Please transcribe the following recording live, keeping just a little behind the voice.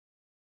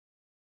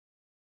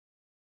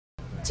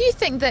Do you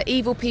think that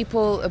evil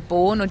people are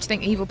born, or do you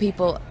think evil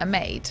people are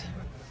made?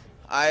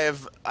 I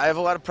have a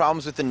lot of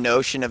problems with the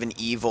notion of an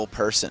evil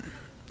person.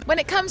 When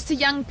it comes to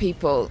young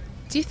people,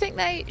 do you think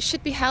they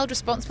should be held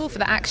responsible for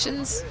their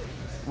actions?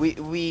 We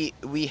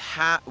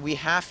have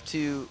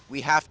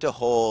to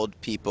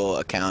hold people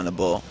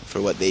accountable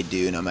for what they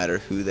do, no matter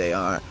who they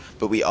are.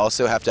 But we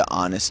also have to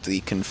honestly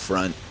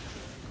confront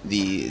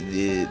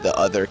the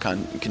other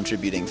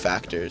contributing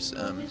factors.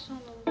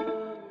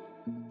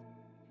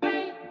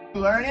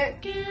 Learn it?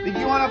 Did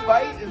you want to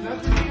fight? Is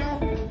that the deal?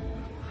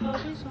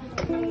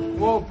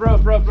 Whoa, bro.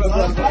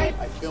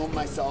 I film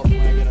myself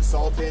when I get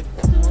assaulted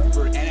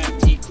for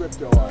NFT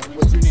crypto art.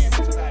 What's your name?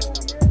 What's your badge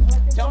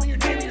number? Tell me your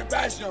name and your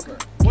badge number.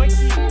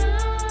 What's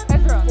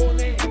Ezra. full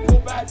name, full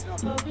badge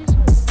number?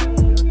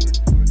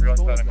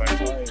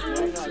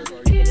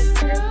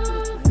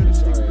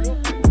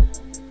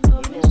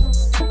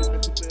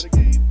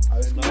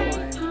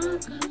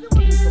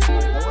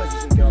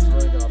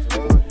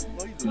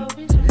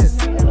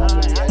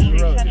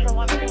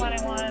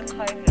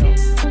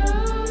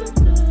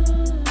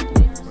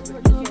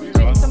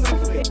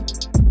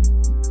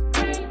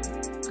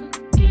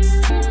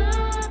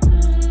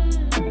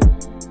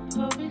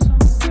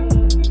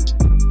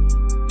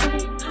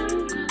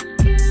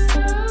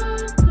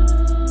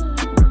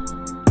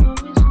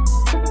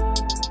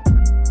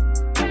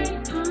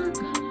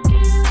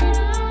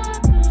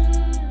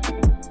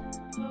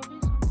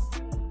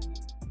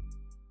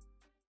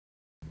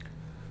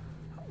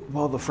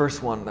 Well, the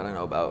first one that I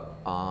know about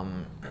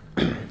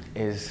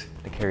is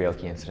the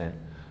karaoke incident,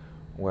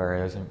 where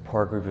there's a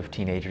poor group of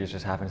teenagers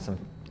just having some,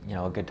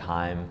 a good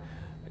time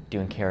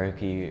doing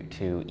karaoke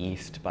to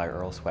East by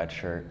Earl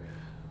Sweatshirt,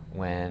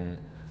 when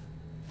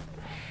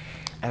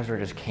Ezra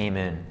just came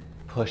in,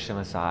 pushed them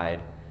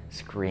aside,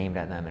 screamed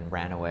at them, and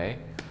ran away.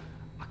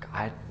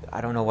 I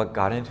don't know what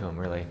got into him,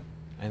 really.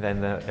 And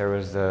then there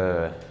was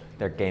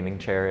their gaming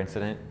chair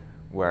incident,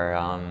 where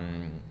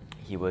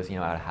he was,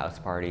 at a house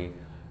party,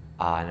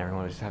 and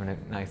everyone was just having a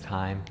nice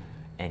time,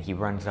 and he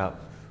runs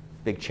up,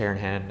 big chair in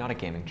hand, not a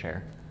gaming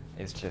chair,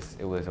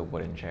 it was a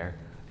wooden chair,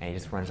 and he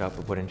just runs up,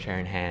 a wooden chair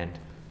in hand,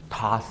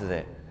 tosses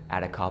it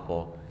at a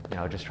couple,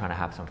 just trying to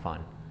have some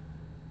fun.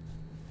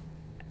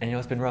 And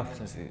it's been rough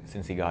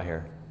since he got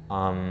here,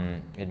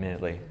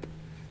 admittedly.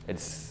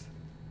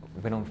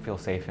 We don't feel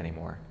safe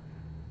anymore.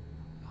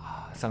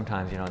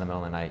 Sometimes, in the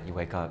middle of the night, you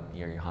wake up,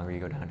 you're hungry, you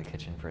go down to the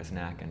kitchen for a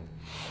snack, and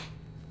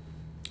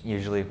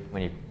usually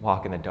when you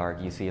walk in the dark,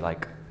 you see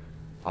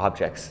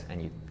objects,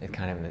 and it's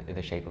kind of in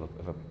the shape of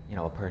a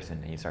person,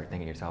 and you start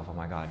thinking to yourself, oh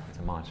my God, it's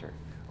a monster,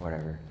 or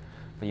whatever.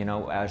 But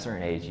at a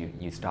certain age,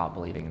 you stop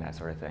believing in that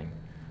sort of thing.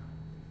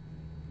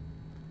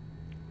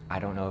 I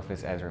don't know if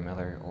it's Ezra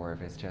Miller, or if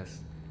it's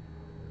just,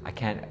 I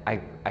can't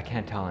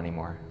tell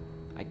anymore.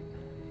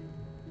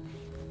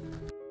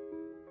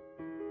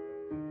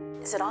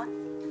 Is it on?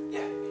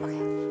 Yeah. Okay,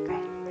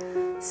 great.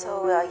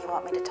 So you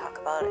want me to talk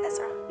about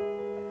Ezra?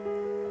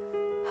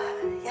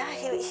 Yeah,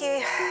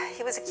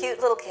 he was a cute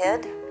little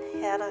kid.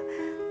 He had a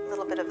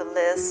little bit of a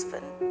lisp,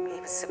 and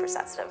he was super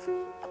sensitive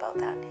about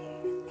that.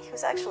 He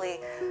was actually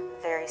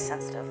a very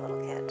sensitive little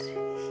kid.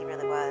 He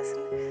really was,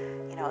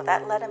 and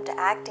that led him to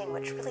acting,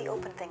 which really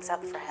opened things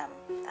up for him.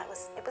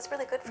 It was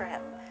really good for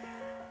him.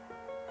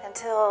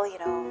 Until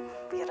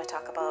we had to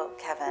talk about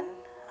Kevin.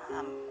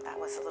 That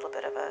was a little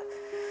bit of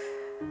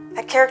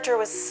that character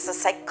was a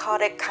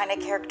psychotic kind of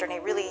character, and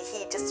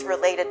he just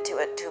related to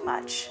it too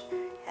much.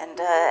 And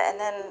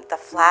then the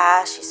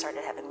Flash, he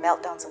started having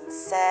meltdowns on the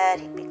set.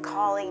 He'd be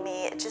calling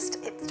me. It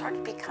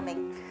started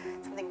becoming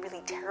something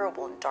really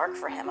terrible and dark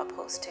for him,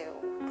 opposed to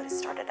what it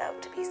started out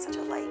to be such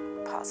a light,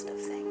 positive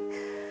thing.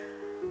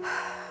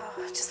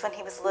 Just when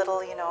he was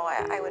little,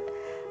 I would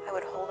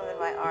hold him in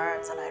my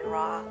arms, and I'd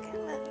rock,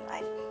 and then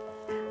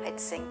I'd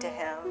sing to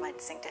him.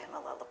 I'd sing to him a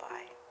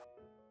lullaby.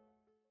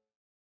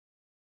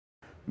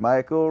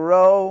 Michael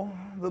row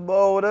the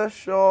boat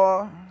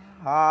ashore,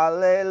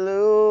 hallelujah.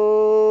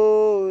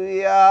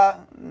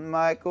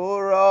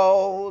 Michael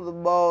row the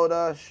boat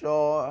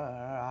ashore,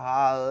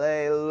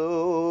 hallelujah.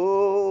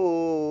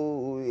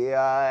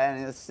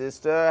 And his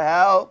sister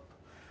helped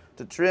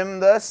to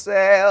trim the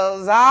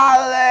sails,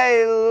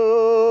 hallelujah.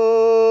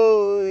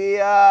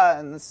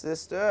 And the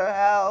sister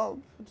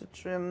helped to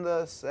trim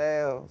the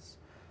sails,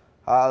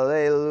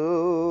 hallelujah.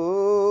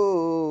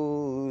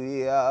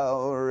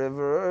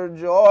 River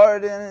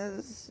Jordan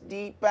is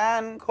deep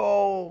and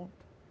cold,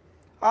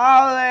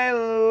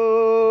 hallelujah.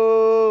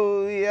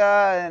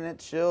 And it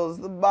chills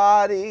the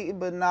body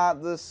but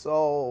not the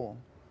soul,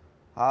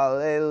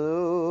 hallelujah.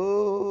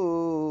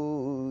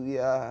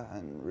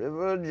 And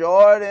River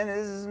Jordan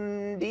is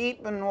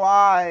deep and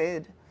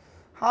wide,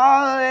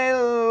 hallelujah.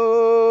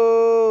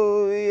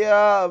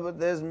 But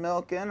there's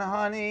milk and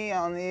honey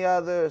on the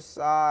other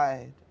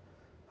side,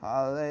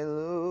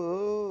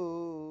 hallelujah.